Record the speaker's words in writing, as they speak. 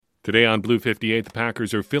Today on Blue 58, the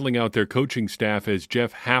Packers are filling out their coaching staff as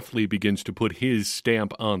Jeff Hafley begins to put his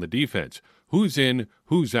stamp on the defense. Who's in,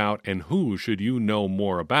 who's out, and who should you know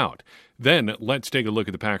more about? Then let's take a look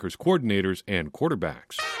at the Packers coordinators and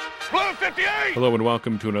quarterbacks. Blue 58! Hello and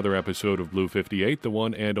welcome to another episode of Blue 58, the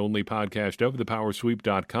one and only podcast of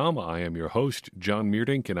thepowersweep.com. I am your host, John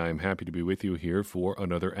Meerdink, and I am happy to be with you here for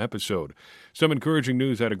another episode. Some encouraging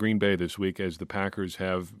news out of Green Bay this week as the Packers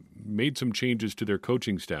have made some changes to their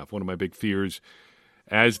coaching staff. One of my big fears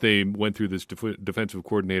as they went through this defensive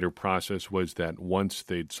coordinator process was that once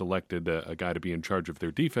they'd selected a guy to be in charge of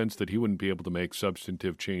their defense, that he wouldn't be able to make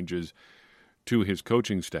substantive changes to his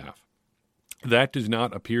coaching staff. That does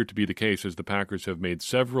not appear to be the case, as the Packers have made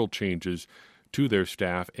several changes to their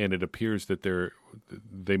staff, and it appears that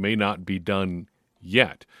they may not be done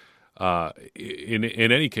yet. In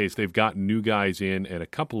any case, they've gotten new guys in and a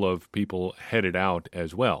couple of people headed out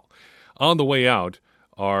as well. On the way out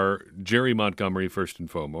are Jerry Montgomery, first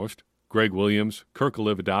and foremost, Greg Williams, Kirk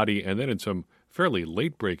Olivadotti, and then in some fairly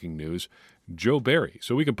late-breaking news, Joe Barry.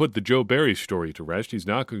 So we can put the Joe Barry story to rest. He's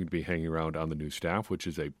not going to be hanging around on the new staff, which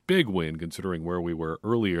is a big win considering where we were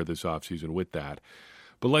earlier this offseason with that.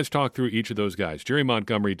 But let's talk through each of those guys. Jerry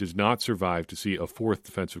Montgomery does not survive to see a fourth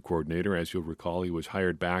defensive coordinator. As you'll recall, he was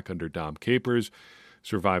hired back under Dom Capers,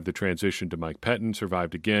 survived the transition to Mike Pettin,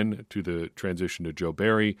 survived again to the transition to Joe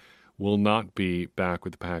Barry, will not be back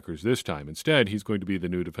with the Packers this time. Instead, he's going to be the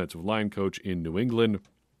new defensive line coach in New England.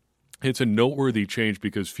 It's a noteworthy change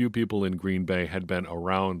because few people in Green Bay had been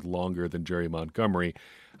around longer than Jerry Montgomery,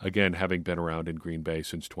 again, having been around in Green Bay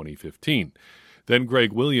since 2015. Then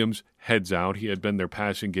Greg Williams heads out. He had been their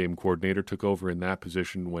passing game coordinator, took over in that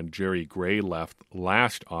position when Jerry Gray left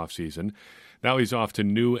last offseason. Now he's off to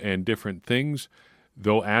new and different things,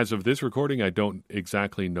 though as of this recording, I don't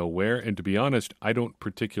exactly know where. And to be honest, I don't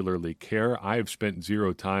particularly care. I have spent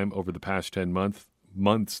zero time over the past 10 months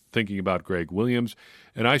thinking about Greg Williams,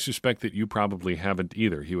 and I suspect that you probably haven't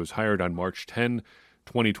either. He was hired on March 10,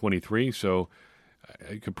 2023, so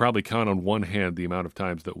I could probably count on one hand the amount of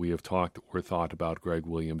times that we have talked or thought about Greg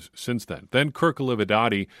Williams since then. Then Kirk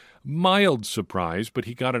Olivadotti, mild surprise, but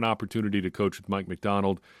he got an opportunity to coach with Mike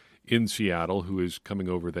Macdonald in Seattle, who is coming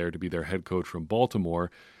over there to be their head coach from Baltimore.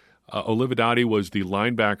 Olivadotti was the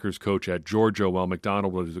linebackers coach at Georgia, while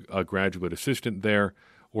Macdonald was a graduate assistant there,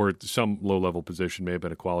 or some low-level position, may have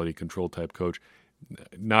been a quality control type coach,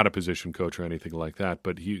 not a position coach or anything like that,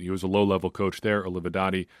 but he was a low-level coach there.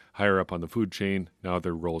 Olivadotti, higher up on the food chain. Now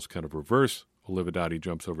their roles kind of reverse. Olivadotti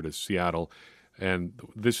jumps over to Seattle, and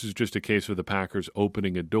this is just a case of the Packers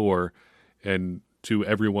opening a door and to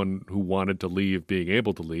everyone who wanted to leave being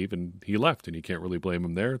able to leave, and he left, and you can't really blame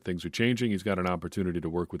him there. Things are changing. He's got an opportunity to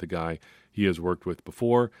work with a guy he has worked with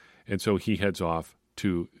before, and so he heads off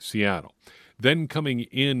to Seattle. Then coming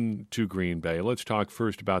in to Green Bay, let's talk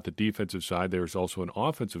first about the defensive side. There's also an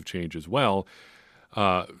offensive change as well.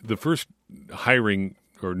 The first hiring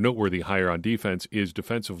or noteworthy hire on defense is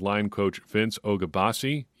defensive line coach Vince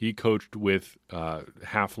Ogabasi. He coached with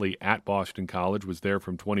Hafley at Boston College, was there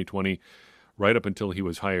from 2020 right up until he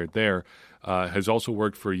was hired there. Has also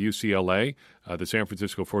worked for UCLA, the San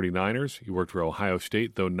Francisco 49ers. He worked for Ohio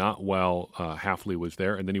State, though not while Hafley was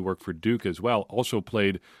there. And then he worked for Duke as well. Also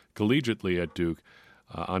played collegiately at Duke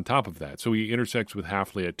on top of that. So he intersects with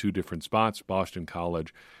Hafley at two different spots, Boston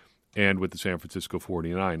College and with the San Francisco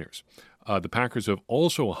 49ers. The Packers have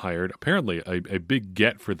also hired, apparently a big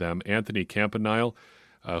get for them, Anthony Campanile,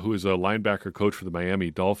 who is a linebacker coach for the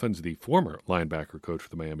Miami Dolphins, the former linebacker coach for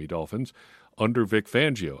the Miami Dolphins, under Vic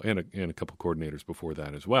Fangio, and a couple coordinators before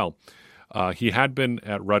that as well. He had been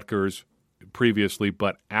at Rutgers previously,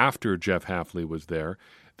 but after Jeff Hafley was there.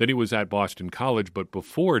 Then he was at Boston College, but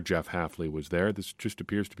before Jeff Hafley was there. This just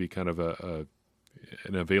appears to be kind of an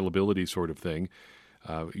availability sort of thing.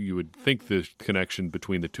 You would think the connection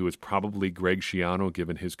between the two is probably Greg Schiano,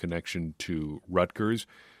 given his connection to Rutgers,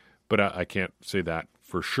 but I can't say that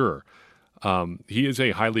for sure. He is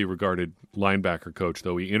a highly regarded linebacker coach,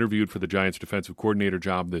 though. He interviewed for the Giants' defensive coordinator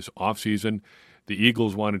job this offseason. The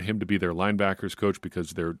Eagles wanted him to be their linebackers coach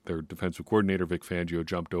because their defensive coordinator, Vic Fangio,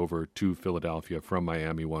 jumped over to Philadelphia from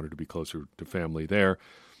Miami, wanted to be closer to family there.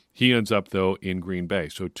 He ends up, though, in Green Bay.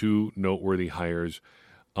 So two noteworthy hires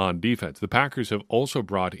on defense. The Packers have also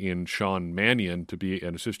brought in Sean Mannion to be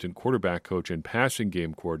an assistant quarterback coach and passing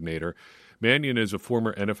game coordinator. Mannion is a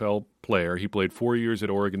former NFL player. He played 4 years at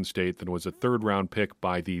Oregon State, then was a third-round pick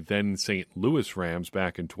by the then St. Louis Rams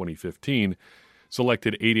back in 2015.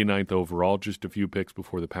 Selected 89th overall, just a few picks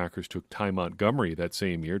before the Packers took Ty Montgomery that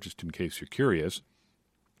same year, just in case you're curious.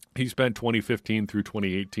 He spent 2015 through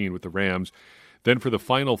 2018 with the Rams. Then for the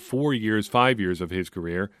final 5 years of his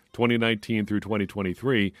career, 2019 through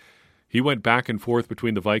 2023, he went back and forth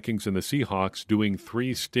between the Vikings and the Seahawks, doing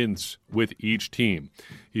 3 stints with each team.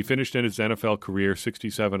 He finished in his NFL career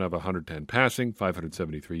 67 of 110 passing,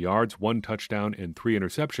 573 yards, 1 touchdown, and 3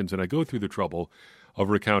 interceptions. And I go through the trouble of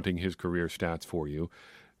recounting his career stats for you,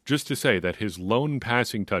 just to say that his lone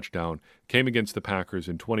passing touchdown came against the Packers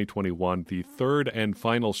in 2021, the third and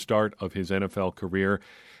final start of his NFL career,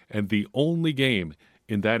 and the only game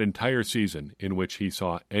in that entire season in which he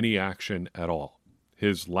saw any action at all.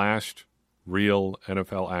 His last real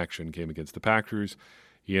NFL action came against the Packers.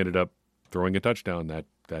 He ended up throwing a touchdown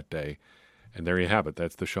that day. And there you have it.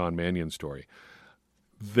 That's the Sean Mannion story.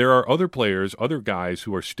 There are other players, other guys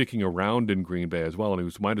who are sticking around in Green Bay as well, and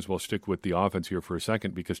we might as well stick with the offense here for a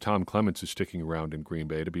second because Tom Clements is sticking around in Green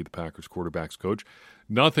Bay to be the Packers quarterback's coach.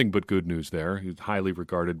 Nothing but good news there. He's highly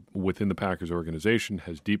regarded within the Packers organization,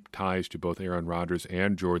 has deep ties to both Aaron Rodgers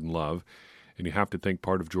and Jordan Love. And you have to think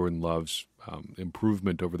part of Jordan Love's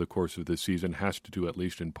improvement over the course of this season has to do, at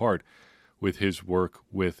least in part, with his work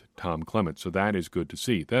with Tom Clements. So that is good to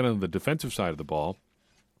see. Then on the defensive side of the ball,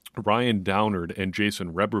 Ryan Downard and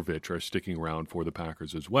Jason Rebrovich are sticking around for the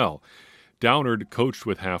Packers as well. Downard coached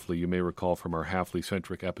with Hafley, you may recall from our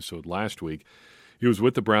Hafley-centric episode last week. He was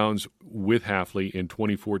with the Browns with Hafley in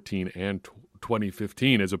 2014 and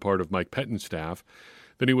 2015 as a part of Mike Pettine's staff.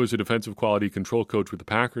 Then he was a defensive quality control coach with the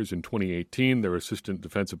Packers in 2018, their assistant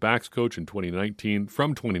defensive backs coach in 2019,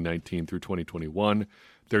 from 2019 through 2021,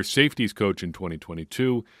 their safeties coach in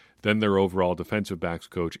 2022, then their overall defensive backs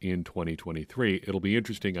coach in 2023. It'll be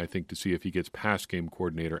interesting, I think, to see if he gets pass game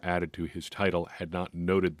coordinator added to his title. Had not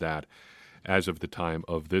noted that as of the time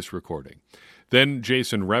of this recording. Then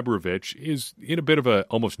Jason Rebrovich is in a bit of a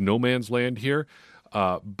almost no man's land here.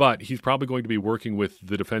 But he's probably going to be working with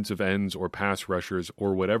the defensive ends or pass rushers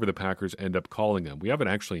or whatever the Packers end up calling them. We haven't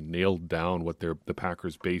actually nailed down what the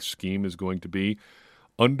Packers' base scheme is going to be.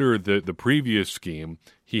 Under the previous scheme,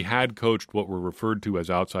 he had coached what were referred to as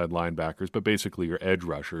outside linebackers, but basically your edge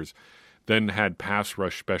rushers, then had pass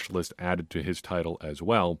rush specialist added to his title as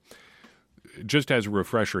well. Just as a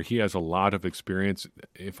refresher, he has a lot of experience,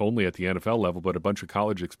 if only at the NFL level, but a bunch of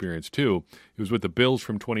college experience too. He was with the Bills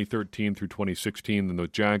from 2013 through 2016, and the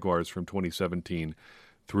Jaguars from 2017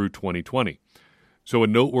 through 2020. So a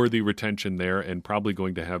noteworthy retention there, and probably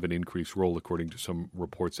going to have an increased role according to some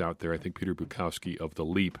reports out there. I think Peter Bukowski of The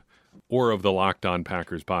Leap, or of the Locked On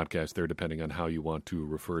Packers podcast there, depending on how you want to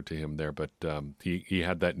refer to him there. But he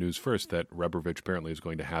had that news first, that Rebrovich apparently is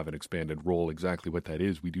going to have an expanded role. Exactly what that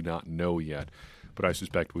is, we do not know yet. But I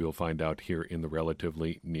suspect we will find out here in the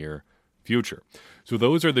relatively near future. So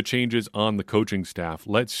those are the changes on the coaching staff.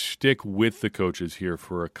 Let's stick with the coaches here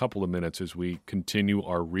for a couple of minutes as we continue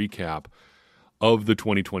our recap of the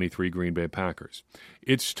 2023 Green Bay Packers.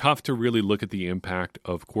 It's tough to really look at the impact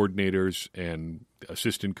of coordinators and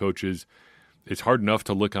assistant coaches. It's hard enough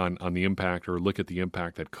to look on the impact or look at the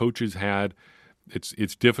impact that coaches had.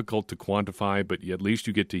 It's difficult to quantify, but at least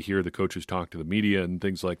you get to hear the coaches talk to the media and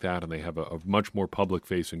things like that, and they have a much more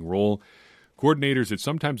public-facing role. Coordinators, it's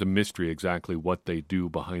sometimes a mystery exactly what they do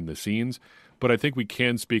behind the scenes, but I think we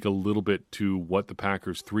can speak a little bit to what the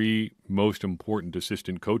Packers' 3 most important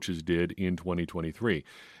assistant coaches did in 2023.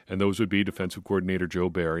 And those would be defensive coordinator Joe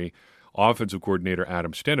Barry, offensive coordinator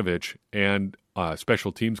Adam Stenavich, and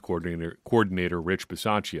special teams coordinator Rich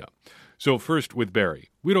Bisaccia. So first with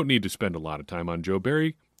Barry, we don't need to spend a lot of time on Joe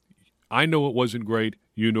Barry. I know it wasn't great.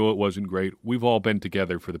 You know it wasn't great. We've all been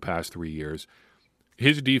together for the past 3 years.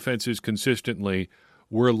 His defenses consistently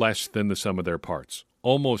were less than the sum of their parts,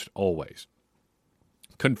 almost always.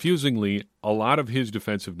 Confusingly, a lot of his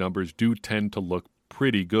defensive numbers do tend to look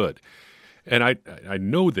pretty good. And I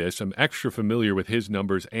know this. I'm extra familiar with his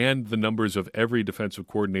numbers and the numbers of every defensive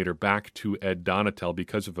coordinator back to Ed Donatel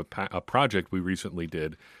because of a project we recently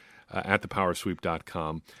did at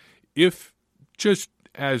thepowersweep.com. If, just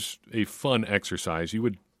as a fun exercise, you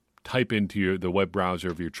would type into the web browser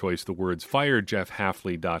of your choice the words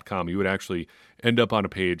firejeffhafley.com, you would actually end up on a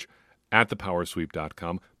page at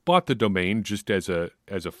thepowersweep.com. Bought the domain just as a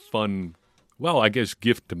fun, well, I guess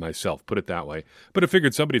gift to myself, put it that way. But I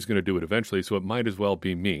figured somebody's going to do it eventually, so it might as well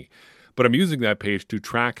be me. But I'm using that page to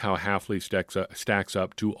track how Hafley stacks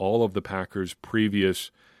up to all of the Packers'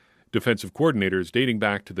 previous defensive coordinators dating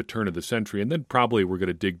back to the turn of the century, and then probably we're going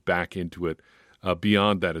to dig back into it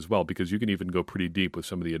beyond that as well, because you can even go pretty deep with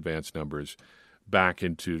some of the advanced numbers back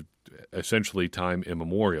into essentially time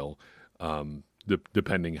immemorial,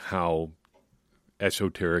 depending how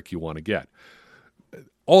esoteric you want to get.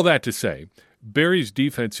 All that to say, Barry's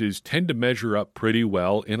defenses tend to measure up pretty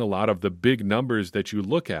well in a lot of the big numbers that you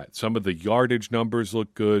look at. Some of the yardage numbers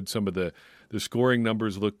look good, some of the scoring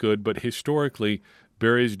numbers look good, but historically,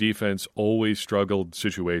 Barry's defense always struggled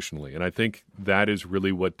situationally, and I think that is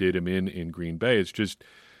really what did him in Green Bay. It's just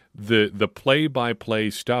the play-by-play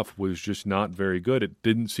stuff was just not very good. It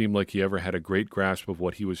didn't seem like he ever had a great grasp of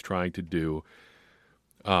what he was trying to do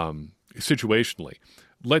situationally.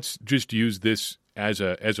 Let's just use this as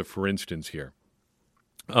a for instance here.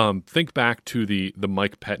 Think back to the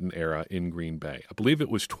Mike Pettin era in Green Bay. I believe it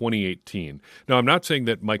was 2018. Now, I'm not saying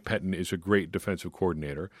that Mike Pettin is a great defensive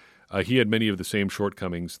coordinator. He had many of the same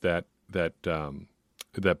shortcomings that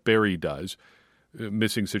Barry does,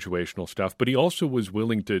 missing situational stuff, but he also was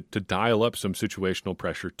willing to dial up some situational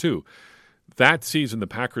pressure too. That season, the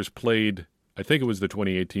Packers played, I think it was the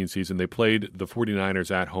 2018 season, they played the 49ers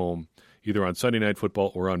at home, either on Sunday Night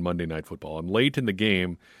Football or on Monday Night Football. And late in the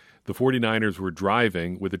game, the 49ers were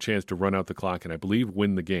driving with a chance to run out the clock and I believe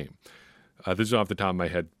win the game. This is off the top of my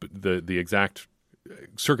head. The exact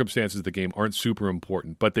circumstances of the game aren't super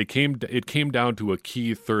important, but it came down to a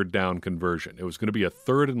key third down conversion. It was going to be a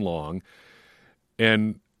 3rd and long,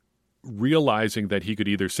 and realizing that he could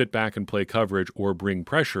either sit back and play coverage or bring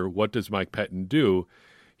pressure, what does Mike Pettin do?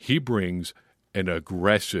 He brings an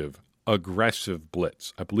aggressive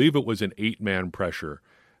blitz. I believe it was an 8-man pressure,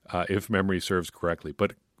 if memory serves correctly,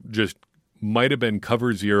 but just might have been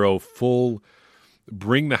cover zero, full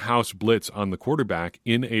bring the house blitz on the quarterback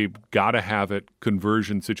in a gotta-have-it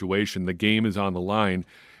conversion situation. The game is on the line,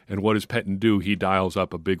 and what does Pettin do? He dials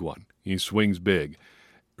up a big one. He swings big,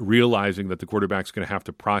 realizing that the quarterback's going to have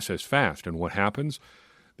to process fast. And what happens?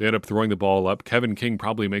 They end up throwing the ball up. Kevin King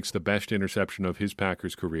probably makes the best interception of his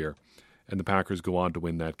Packers career, and the Packers go on to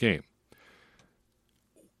win that game.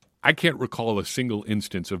 I can't recall a single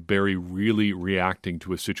instance of Barry really reacting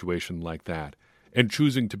to a situation like that and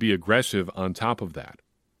choosing to be aggressive on top of that.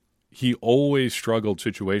 He always struggled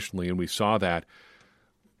situationally, and we saw that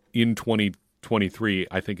in 2023,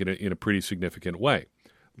 I think, in a pretty significant way.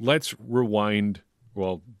 Let's rewind,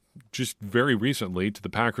 just very recently to the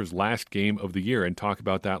Packers' last game of the year and talk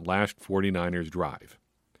about that last 49ers drive.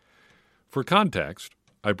 For context,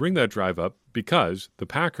 I bring that drive up because the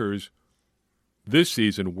Packers this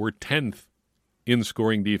season were 10th in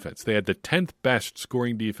scoring defense. They had the 10th best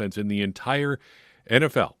scoring defense in the entire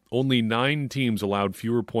NFL. Only 9 teams allowed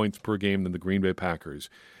fewer points per game than the Green Bay Packers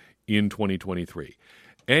in 2023.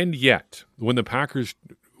 And yet, when the Packers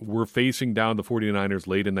were facing down the 49ers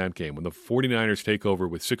late in that game, when the 49ers take over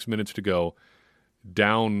with 6 minutes to go,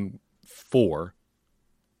 down 4,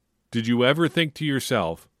 did you ever think to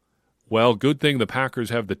yourself, well, good thing the Packers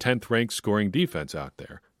have the 10th ranked scoring defense out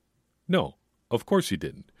there? No, of course you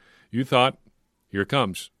didn't. You thought, here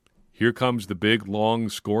comes the big, long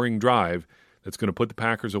scoring drive that's going to put the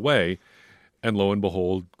Packers away, and lo and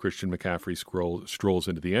behold, Christian McCaffrey strolls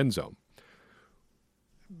into the end zone.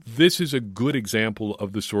 This is a good example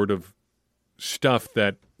of the sort of stuff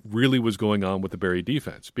that really was going on with the Barry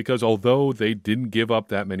defense, because although they didn't give up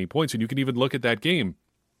that many points, and you can even look at that game,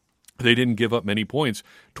 they didn't give up many points.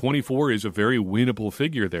 24 is a very winnable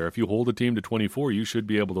figure there. If you hold a team to 24, you should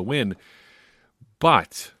be able to win.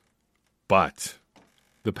 But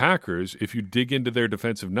the Packers, if you dig into their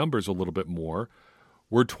defensive numbers a little bit more,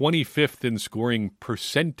 were 25th in scoring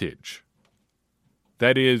percentage.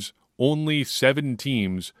 That is, only 7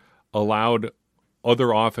 teams allowed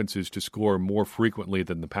other offenses to score more frequently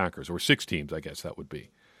than the Packers, or 6 teams, I guess that would be.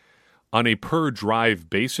 On a per-drive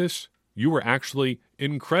basis, you were actually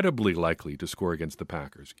incredibly likely to score against the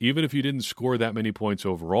Packers. Even if you didn't score that many points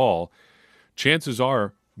overall, chances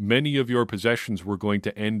are many of your possessions were going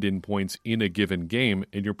to end in points in a given game,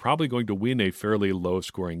 and you're probably going to win a fairly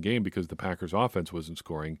low-scoring game because the Packers' offense wasn't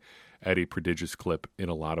scoring at a prodigious clip in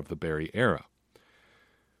a lot of the Barry era.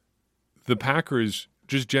 The Packers,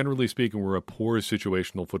 just generally speaking, were a poor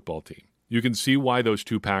situational football team. You can see why those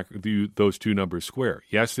two numbers square.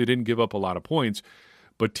 Yes, they didn't give up a lot of points,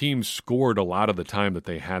 but teams scored a lot of the time that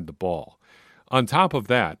they had the ball. On top of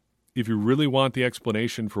that, if you really want the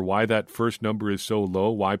explanation for why that first number is so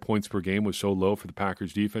low, why points per game was so low for the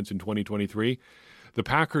Packers defense in 2023, the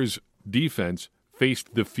Packers defense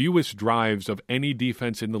faced the fewest drives of any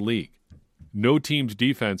defense in the league. No team's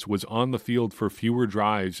defense was on the field for fewer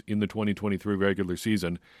drives in the 2023 regular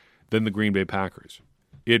season than the Green Bay Packers.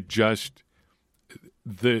 It just,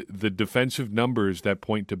 the defensive numbers that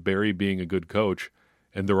point to Barry being a good coach,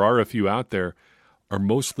 and there are a few out there, are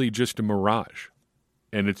mostly just a mirage.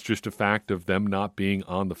 And it's just a fact of them not being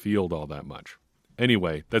on the field all that much.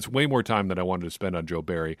 Anyway, that's way more time than I wanted to spend on Joe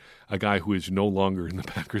Barry, a guy who is no longer in the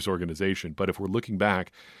Packers organization. But if we're looking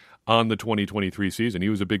back on the 2023 season. He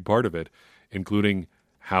was a big part of it, including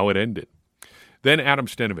how it ended. Then Adam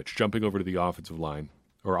Stenavich, jumping over to the offensive line,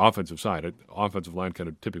 or offensive side. Offensive line kind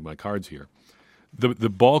of tipping my cards here. The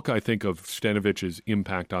bulk, I think, of Stanovich's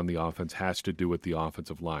impact on the offense has to do with the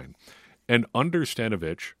offensive line. And under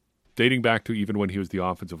Stenavich, dating back to even when he was the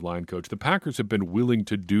offensive line coach, the Packers have been willing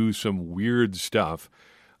to do some weird stuff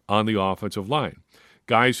on the offensive line.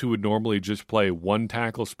 Guys who would normally just play one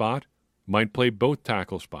tackle spot might play both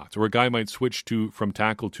tackle spots, or a guy might switch from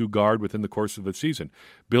tackle to guard within the course of the season.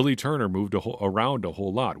 Billy Turner moved around a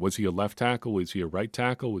whole lot. Was he a left tackle? Was he a right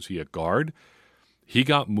tackle? Was he a guard? He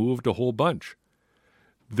got moved a whole bunch.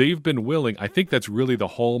 They've been willing. I think that's really the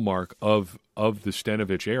hallmark of the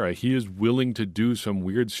Stenavich era. He is willing to do some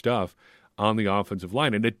weird stuff on the offensive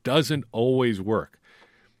line, and it doesn't always work.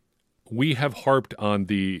 We have harped on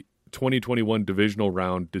the 2021 divisional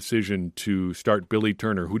round decision to start Billy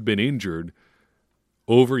Turner, who'd been injured,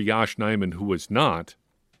 over Yosh Nijman, who was not,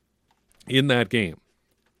 in that game,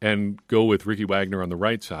 and go with Ricky Wagner on the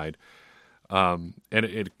right side. And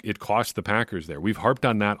it cost the Packers there. We've harped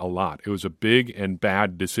on that a lot. It was a big and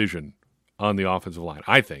bad decision on the offensive line.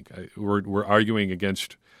 I think we're arguing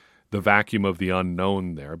against the vacuum of the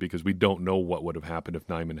unknown there because we don't know what would have happened if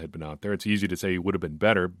Nijman had been out there. It's easy to say he would have been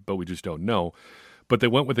better, but we just don't know. But they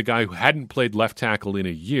went with a guy who hadn't played left tackle in a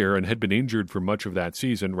year and had been injured for much of that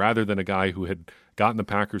season rather than a guy who had gotten the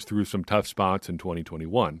Packers through some tough spots in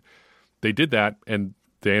 2021. They did that, and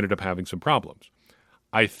they ended up having some problems.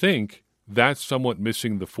 I think that's somewhat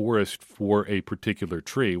missing the forest for a particular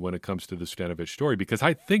tree when it comes to the Stenavich story, because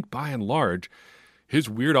I think by and large, his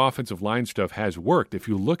weird offensive line stuff has worked. If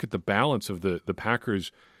you look at the balance of the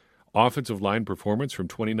Packers' offensive line performance from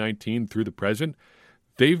 2019 through the present,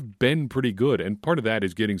 they've been pretty good, and part of that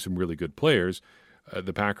is getting some really good players.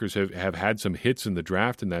 The Packers have had some hits in the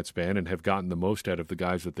draft in that span and have gotten the most out of the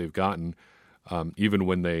guys that they've gotten, even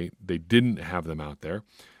when they didn't have them out there.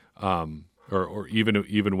 Or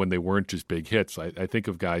even when they weren't just big hits. I think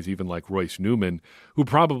of guys even like Royce Newman, who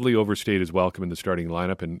probably overstayed his welcome in the starting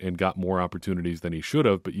lineup and got more opportunities than he should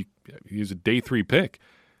have, but he's a day 3 pick.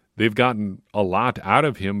 They've gotten a lot out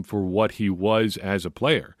of him for what he was as a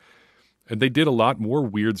player. And they did a lot more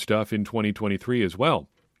weird stuff in 2023 as well.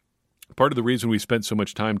 Part of the reason we spent so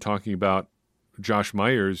much time talking about Josh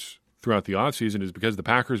Myers throughout the offseason is because the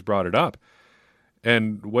Packers brought it up.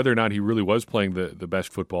 And whether or not he really was playing the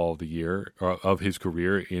best football of the year, of his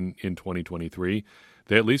career in 2023,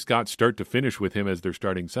 they at least got start to finish with him as their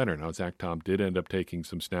starting center. Now, Zach Tom did end up taking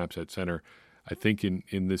some snaps at center, I think,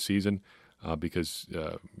 in this season because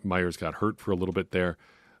Myers got hurt for a little bit there.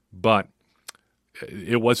 But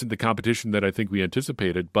it wasn't the competition that I think we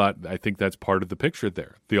anticipated, but I think that's part of the picture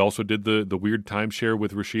there. They also did the weird timeshare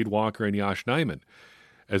with Rasheed Walker and Yosh Nijman,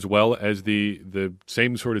 as well as the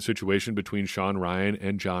same sort of situation between Sean Rhyan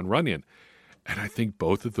and Jon Runyan. And I think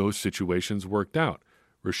both of those situations worked out.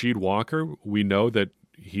 Rasheed Walker, we know that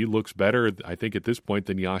he looks better, I think, at this point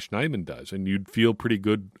than Yosh Nijman does. And you'd feel pretty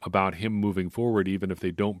good about him moving forward, even if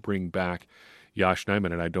they don't bring back Yosh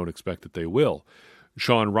Nijman, and I don't expect that they will.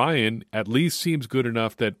 Sean Rhyan at least seems good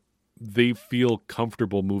enough that they feel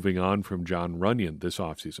comfortable moving on from Jon Runyan this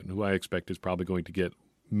offseason, who I expect is probably going to get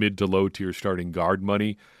mid to low tier starting guard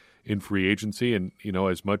money in free agency. And,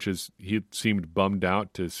 as much as he seemed bummed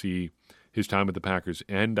out to see his time at the Packers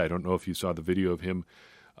end, I don't know if you saw the video of him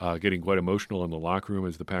getting quite emotional in the locker room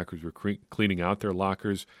as the Packers were cleaning out their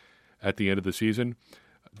lockers at the end of the season.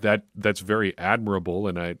 That's very admirable,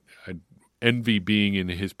 and I envy being in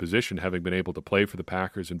his position, having been able to play for the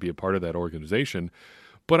Packers and be a part of that organization.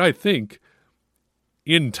 But I think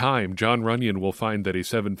in time, Jon Runyan will find that a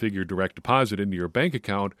 7-figure direct deposit into your bank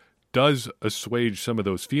account does assuage some of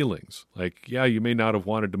those feelings. Like, yeah, you may not have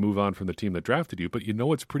wanted to move on from the team that drafted you, but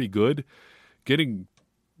it's pretty good getting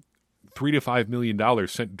 $3 to $5 million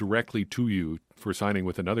sent directly to you for signing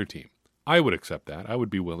with another team. I would accept that. I would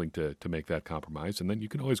be willing to make that compromise, and then you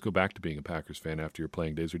can always go back to being a Packers fan after your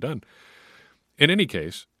playing days are done. In any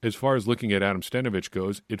case, as far as looking at Adam Stenavich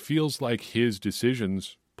goes, it feels like his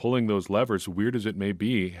decisions, pulling those levers, weird as it may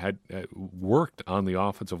be, had worked on the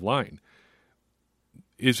offensive line.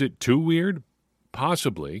 Is it too weird?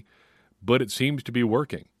 Possibly, but it seems to be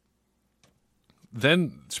working.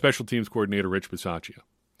 Then special teams coordinator Rich Bisaccia.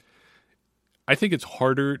 I think it's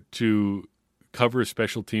harder to cover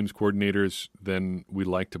special teams coordinators than we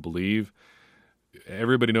like to believe.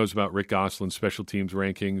 Everybody knows about Rick Gosselin's special teams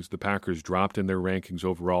rankings. The Packers dropped in their rankings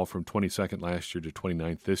overall from 22nd last year to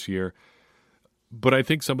 29th this year. But I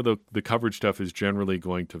think some of the coverage stuff is generally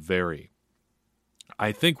going to vary.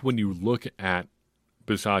 I think when you look at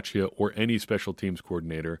Bisaccia or any special teams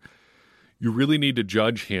coordinator, you really need to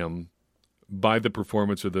judge him by the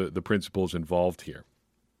performance of the principals involved here.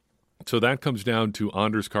 So that comes down to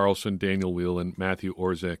Anders Carlson, Daniel Whelan, Matthew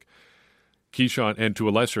Orzik, Keyshawn, and to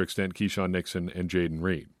a lesser extent, Keyshawn Nixon and Jayden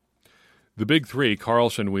Reed. The big three,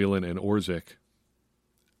 Carlson, Whelan, and Orzik,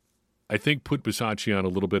 I think put Bisaccia on a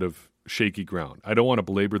little bit of shaky ground. I don't want to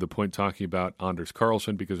belabor the point talking about Anders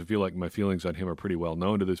Carlson because I feel like my feelings on him are pretty well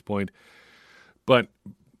known to this point. But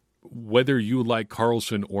whether you like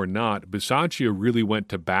Carlson or not, Bisaccia really went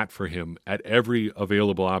to bat for him at every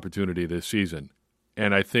available opportunity this season.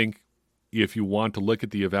 And I think if you want to look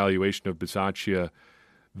at the evaluation of Bisaccia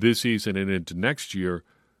this season and into next year,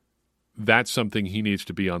 that's something he needs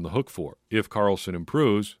to be on the hook for. If Carlson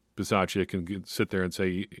improves, Bisaccia can sit there and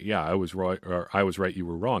say, yeah, I was right, or I was right, you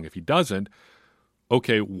were wrong. If he doesn't,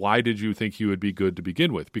 okay, why did you think he would be good to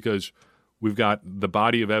begin with? Because we've got the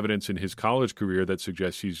body of evidence in his college career that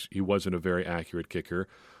suggests he wasn't a very accurate kicker.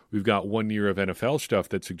 We've got 1 year of NFL stuff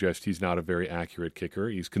that suggests he's not a very accurate kicker.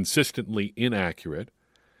 He's consistently inaccurate.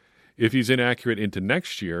 If he's inaccurate into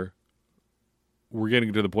next year, we're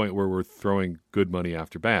getting to the point where we're throwing good money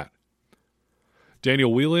after bad.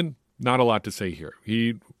 Daniel Whelan, not a lot to say here.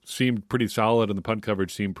 He seemed pretty solid and the punt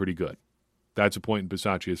coverage seemed pretty good. That's a point in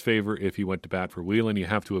Bisaccia's favor. If he went to bat for Whelan, you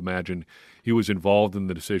have to imagine he was involved in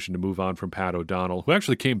the decision to move on from Pat O'Donnell, who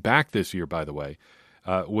actually came back this year, by the way,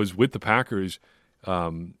 was with the Packers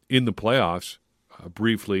in the playoffs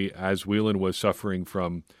briefly as Whelan was suffering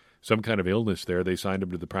from some kind of illness there. They signed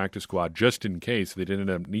him to the practice squad just in case. They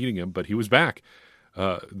didn't end up needing him, but he was back.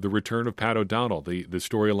 The return of Pat O'Donnell, the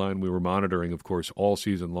storyline we were monitoring, of course, all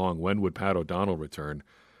season long. When would Pat O'Donnell return?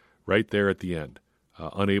 Right there at the end.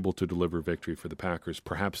 Unable to deliver victory for the Packers.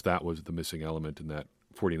 Perhaps that was the missing element in that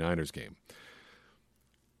 49ers game.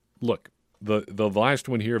 Look, the last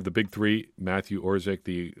one here of the big three, Matthew Orzik,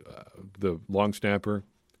 the long snapper,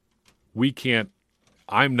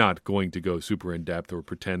 I'm not going to go super in-depth or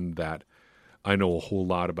pretend that I know a whole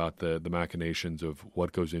lot about the machinations of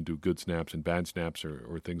what goes into good snaps and bad snaps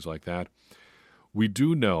or things like that. We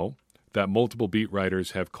do know that multiple beat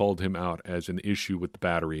writers have called him out as an issue with the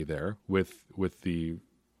battery there, with the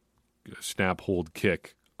snap, hold,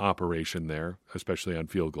 kick operation there, especially on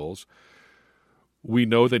field goals. We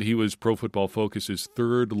know that he was Pro Football Focus's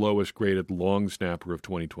third lowest graded long snapper of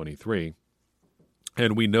 2023.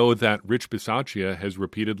 And we know that Rich Bisaccia has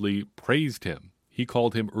repeatedly praised him. He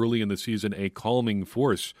called him early in the season a calming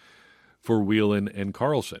force for Whelan and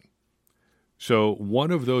Carlson. So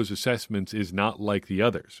one of those assessments is not like the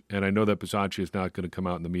others. And I know that Bisaccia is not going to come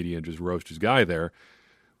out in the media and just roast his guy there.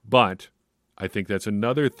 But I think that's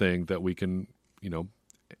another thing that we can,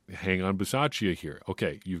 hang on Bisaccia here.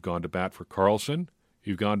 Okay, you've gone to bat for Carlson.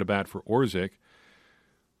 You've gone to bat for Orzik.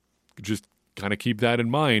 Just kind of keep that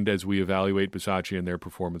in mind as we evaluate Bisaccia and their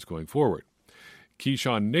performance going forward.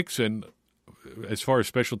 Keyshawn Nixon, as far as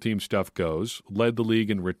special team stuff goes, led the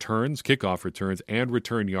league in returns, kickoff returns, and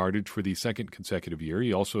return yardage for the second consecutive year.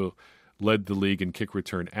 He also led the league in kick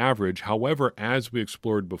return average. However, as we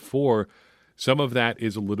explored before, some of that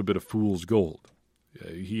is a little bit of fool's gold.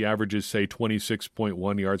 He averages, say,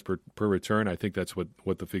 26.1 yards per return. I think that's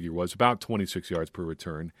what the figure was, about 26 yards per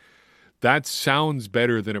return. That sounds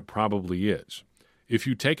better than it probably is. If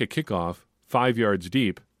you take a kickoff 5 yards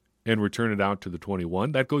deep and return it out to the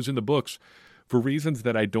 21, that goes in the books for reasons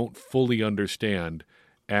that I don't fully understand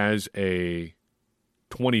as a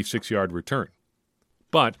 26-yard return.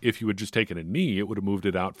 But if you had just taken a knee, it would have moved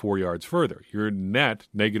it out 4 yards further. You're net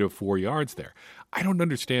negative 4 yards there. I don't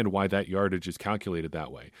understand why that yardage is calculated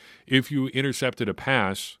that way. If you intercepted a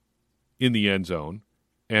pass in the end zone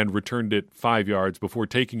and returned it 5 yards before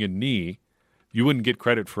taking a knee, you wouldn't get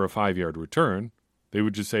credit for a 5-yard return. They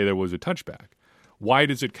would just say there was a touchback. Why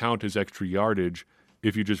does it count as extra yardage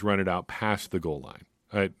if you just run it out past the goal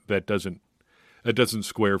line? That doesn't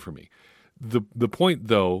square for me. The point,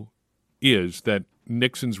 though, is that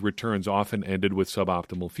Nixon's returns often ended with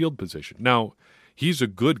suboptimal field position. Now, he's a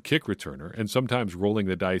good kick returner, and sometimes rolling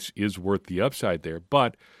the dice is worth the upside there,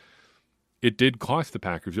 but it did cost the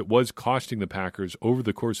Packers. It was costing the Packers over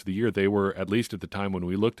the course of the year. They were, at least at the time when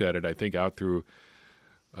we looked at it, I think out through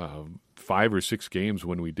 5 or 6 games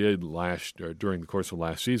when we did during the course of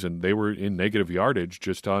last season, they were in negative yardage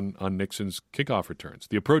just on Nixon's kickoff returns.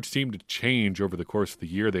 The approach seemed to change over the course of the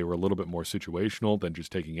year. They were a little bit more situational than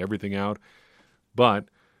just taking everything out. But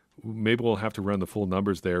maybe we'll have to run the full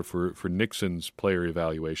numbers there for Nixon's player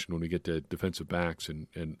evaluation when we get to defensive backs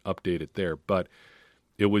and update it there. But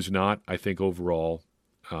it was not, I think, overall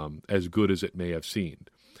as good as it may have seemed.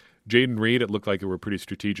 Jayden Reed, it looked like they were pretty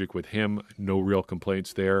strategic with him. No real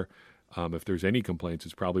complaints there. If there's any complaints,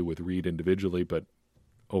 it's probably with Reed individually, but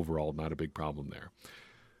overall, not a big problem there.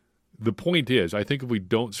 The point is, I think if we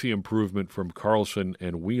don't see improvement from Carlson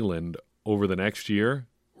and Wieland over the next year,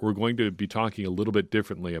 we're going to be talking a little bit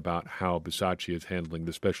differently about how Bisaccia is handling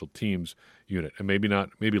the special teams unit, and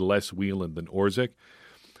maybe less Wieland than Orzik.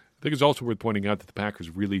 I think it's also worth pointing out that the Packers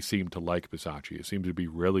really seem to like Bisaccia. He seems to be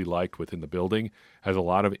really liked within the building, has a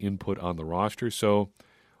lot of input on the roster, so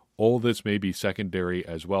all this may be secondary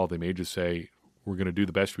as well. They may just say, we're going to do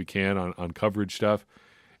the best we can on coverage stuff,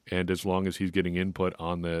 and as long as he's getting input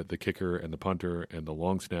on the kicker and the punter and the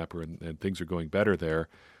long snapper and things are going better there,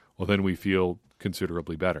 well, then we feel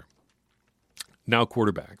considerably better. Now,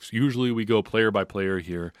 quarterbacks. Usually we go player by player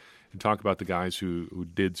here and talk about the guys who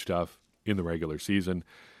did stuff in the regular season.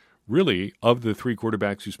 Really, of the 3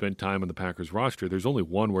 quarterbacks who spent time on the Packers roster, there's only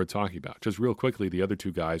one we're talking about. Just real quickly, the other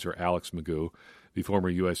 2 guys are Alex Magoo, the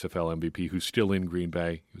former USFL MVP, who's still in Green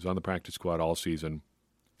Bay. He was on the practice squad all season.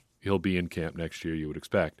 He'll be in camp next year, you would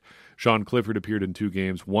expect. Sean Clifford appeared in 2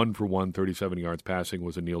 games, 1 for 1, 37 yards passing,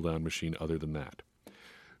 was a kneel-down machine other than that.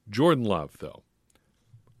 Jordan Love, though.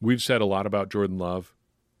 We've said a lot about Jordan Love.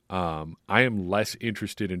 I am less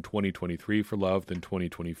interested in 2023 for Love than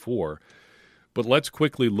 2024. But let's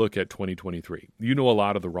quickly look at 2023. You know a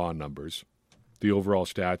lot of the raw numbers. The overall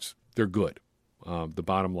stats, they're good. The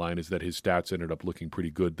bottom line is that his stats ended up looking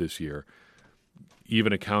pretty good this year,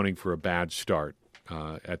 even accounting for a bad start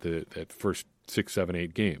at first 6, 7,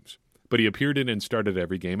 8 games. But he appeared in and started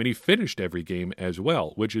every game, and he finished every game as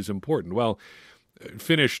well, which is important. Well,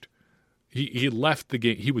 finished, he left the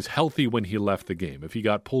game. He was healthy when he left the game. If he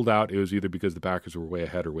got pulled out, it was either because the Packers were way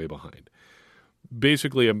ahead or way behind.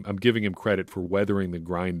 Basically, I'm giving him credit for weathering the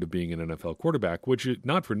grind of being an NFL quarterback, which,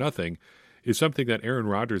 not for nothing, is something that Aaron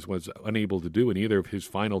Rodgers was unable to do in either of his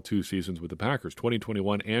final 2 seasons with the Packers,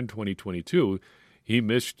 2021 and 2022. He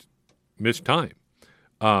missed time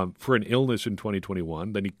for an illness in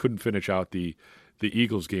 2021. Then he couldn't finish out the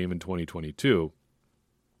Eagles game in 2022.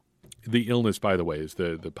 The illness, by the way, is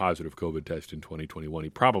the positive COVID test in 2021. He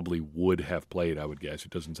probably would have played, I would guess.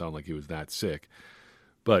 It doesn't sound like he was that sick.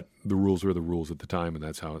 But the rules were the rules at the time, and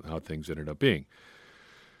that's how things ended up being.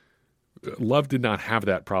 Love did not have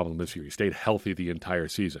that problem this year. He stayed healthy the entire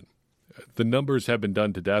season. The numbers have been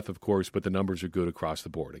done to death, of course, but the numbers are good across the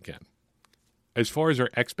board again. As far as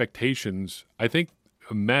our expectations, I think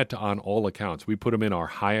met on all accounts. We put him in our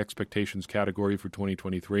high expectations category for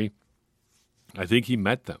 2023. I think he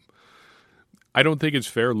met them. I don't think it's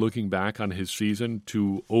fair looking back on his season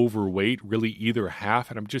to overweight really either half,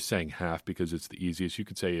 and I'm just saying half because it's the easiest. You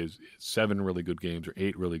could say is 7 really good games or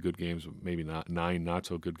 8 really good games, maybe not 9 not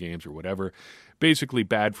so good games or whatever. Basically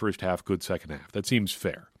bad first half, good second half. That seems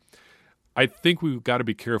fair. I think we've got to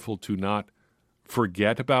be careful to not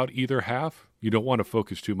forget about either half. You don't want to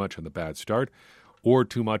focus too much on the bad start or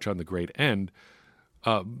too much on the great end,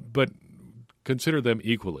 but consider them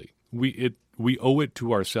equally. We owe it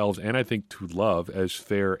to ourselves and I think to Love as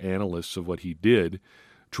fair analysts of what he did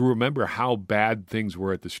to remember how bad things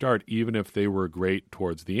were at the start, even if they were great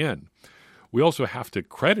towards the end. We also have to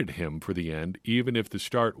credit him for the end, even if the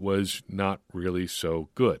start was not really so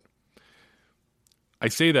good. I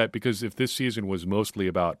say that because if this season was mostly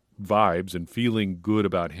about vibes and feeling good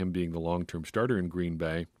about him being the long-term starter in Green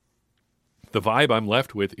Bay, the vibe I'm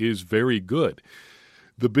left with is very good.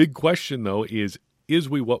 The big question, though, is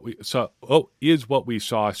what we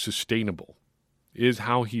saw sustainable? Is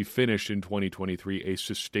how he finished in 2023 a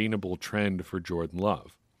sustainable trend for Jordan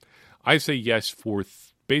Love? I say yes for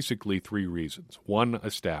basically 3 reasons. 1,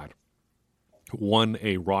 a stat. 1,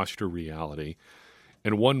 a roster reality.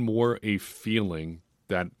 And 1 more, a feeling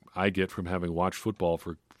that I get from having watched football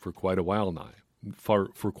for quite a while now. For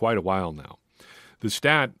quite a while now. The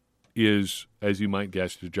stat is, as you might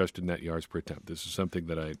guess, adjusted net yards per attempt. This is something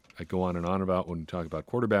that I go on and on about when we talk about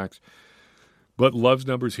quarterbacks. But Love's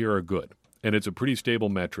numbers here are good, and it's a pretty stable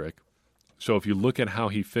metric. So if you look at how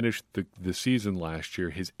he finished the season last year,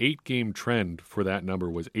 his 8-game trend for that number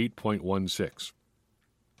was 8.16.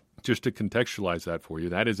 Just to contextualize that for you,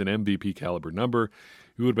 that is an MVP caliber number.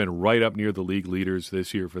 He would have been right up near the league leaders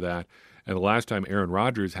this year for that. And the last time Aaron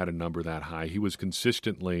Rodgers had a number that high, he was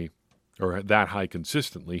consistently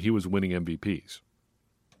he was winning MVPs.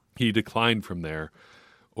 He declined from there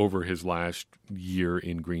over his last year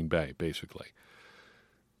in Green Bay, basically.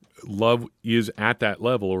 Love is at that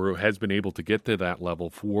level, or has been able to get to that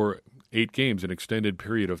level for 8 games, an extended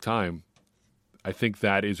period of time. I think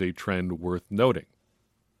that is a trend worth noting.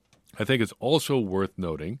 I think it's also worth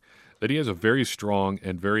noting that he has a very strong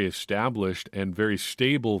and very established and very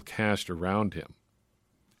stable cast around him.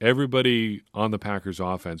 Everybody on the Packers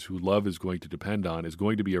offense who Love is going to depend on is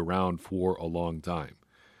going to be around for a long time.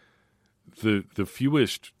 the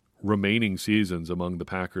fewest remaining seasons among the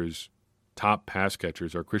Packers' top pass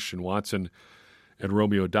catchers are Christian Watson and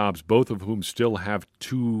Romeo Doubs, both of whom still have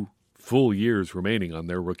 2 full years remaining on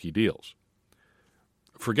their rookie deals.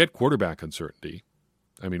 Forget quarterback uncertainty.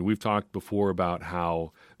 I mean, we've talked before about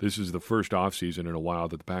how this is the first offseason in a while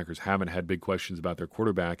that the Packers haven't had big questions about their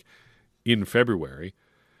quarterback in February.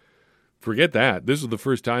 Forget that. This is the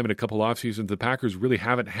first time in a couple offseasons the Packers really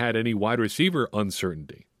haven't had any wide receiver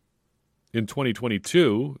uncertainty. In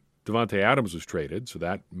 2022, Devontae Adams was traded, so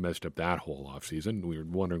that messed up that whole offseason. We were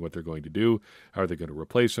wondering what they're going to do. How are they going to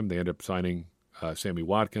replace him? They end up signing Sammy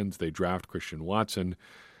Watkins. They draft Christian Watson.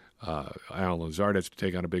 Allen Lazard has to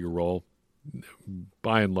take on a bigger role.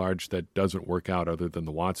 By and large, that doesn't work out other than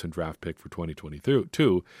the Watson draft pick for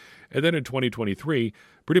 2022. And then in 2023,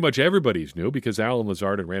 pretty much everybody's new because Allen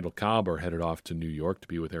Lazard and Randall Cobb are headed off to New York to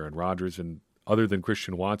be with Aaron Rodgers. And other than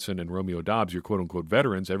Christian Watson and Romeo Doubs, your quote-unquote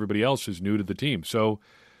veterans, everybody else is new to the team. So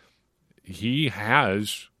he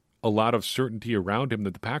has a lot of certainty around him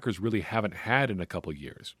that the Packers really haven't had in a couple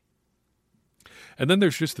years. And then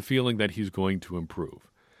there's just the feeling that he's going to improve.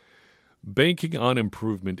 Banking on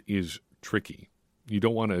improvement is tricky. You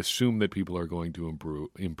don't want to assume that people are going to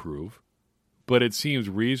improve, but it seems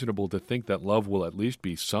reasonable to think that Love will at least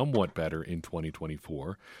be somewhat better in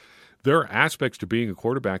 2024. There are aspects to being a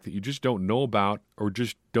quarterback that you just don't know about or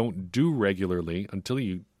just don't do regularly until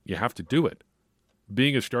you have to do it.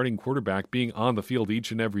 Being a starting quarterback, being on the field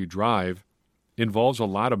each and every drive, involves a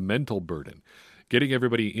lot of mental burden. Getting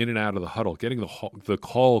everybody in and out of the huddle, getting the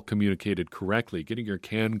call communicated correctly, getting your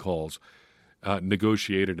can calls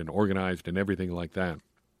negotiated and organized and everything like that.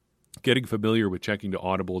 Getting familiar with checking to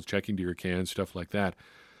audibles, checking to your cans, stuff like that.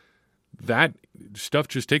 That stuff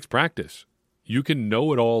just takes practice. You can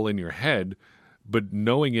know it all in your head, but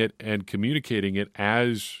knowing it and communicating it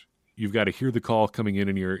as you've got to hear the call coming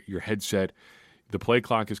in your headset, the play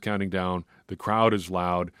clock is counting down, the crowd is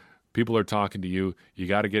loud, people are talking to you, you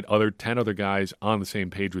got to get 10 other guys on the same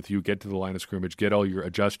page with you, get to the line of scrimmage, get all your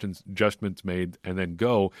adjustments made, and then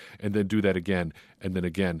go, and then do that again, and then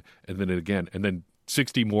again, and then again, and then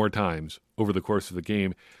 60 more times over the course of the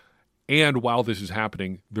game. And while this is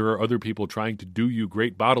happening, there are other people trying to do you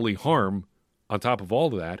great bodily harm on top of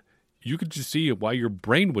all of that. You could just see why your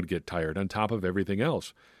brain would get tired on top of everything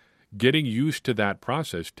else. Getting used to that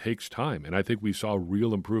process takes time, and I think we saw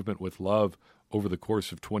real improvement with Love over the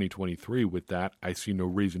course of 2023 with that. I see no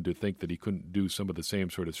reason to think that he couldn't do some of the same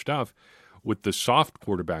sort of stuff with the soft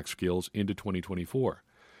quarterback skills into 2024.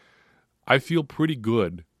 I feel pretty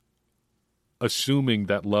good assuming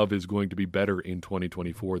that Love is going to be better in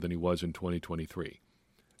 2024 than he was in 2023.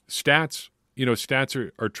 Stats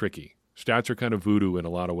are tricky. Stats are kind of voodoo in a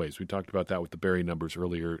lot of ways. We talked about that with the Barry numbers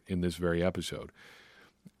earlier in this very episode.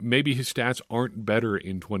 Maybe his stats aren't better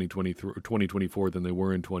in 2023 or 2024 than they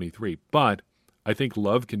were in 23, but I think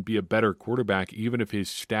Love can be a better quarterback even if his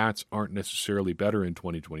stats aren't necessarily better in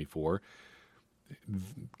 2024,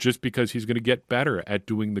 just because he's going to get better at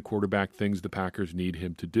doing the quarterback things the Packers need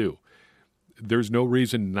him to do. There's no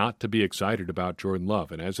reason not to be excited about Jordan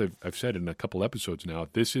Love, and as I've said in a couple episodes now,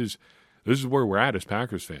 this is where we're at as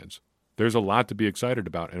Packers fans. There's a lot to be excited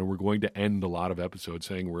about, and we're going to end a lot of episodes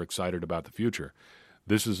saying we're excited about the future.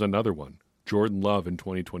 This is another one. Jordan Love in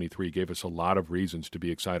 2023 gave us a lot of reasons to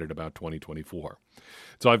be excited about 2024.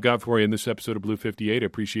 That's all I've got for you in this episode of Blue 58. I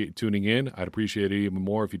appreciate you tuning in. I'd appreciate it even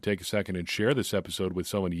more if you take a second and share this episode with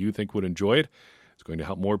someone you think would enjoy it. It's going to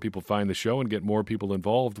help more people find the show and get more people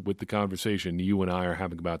involved with the conversation you and I are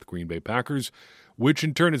having about the Green Bay Packers, which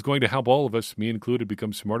in turn is going to help all of us, me included,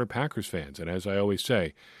 become smarter Packers fans. And as I always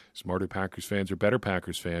say, smarter Packers fans are better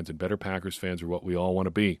Packers fans, and better Packers fans are what we all want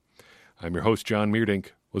to be. I'm your host, John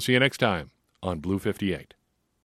Meerdink. We'll see you next time on Blue 58.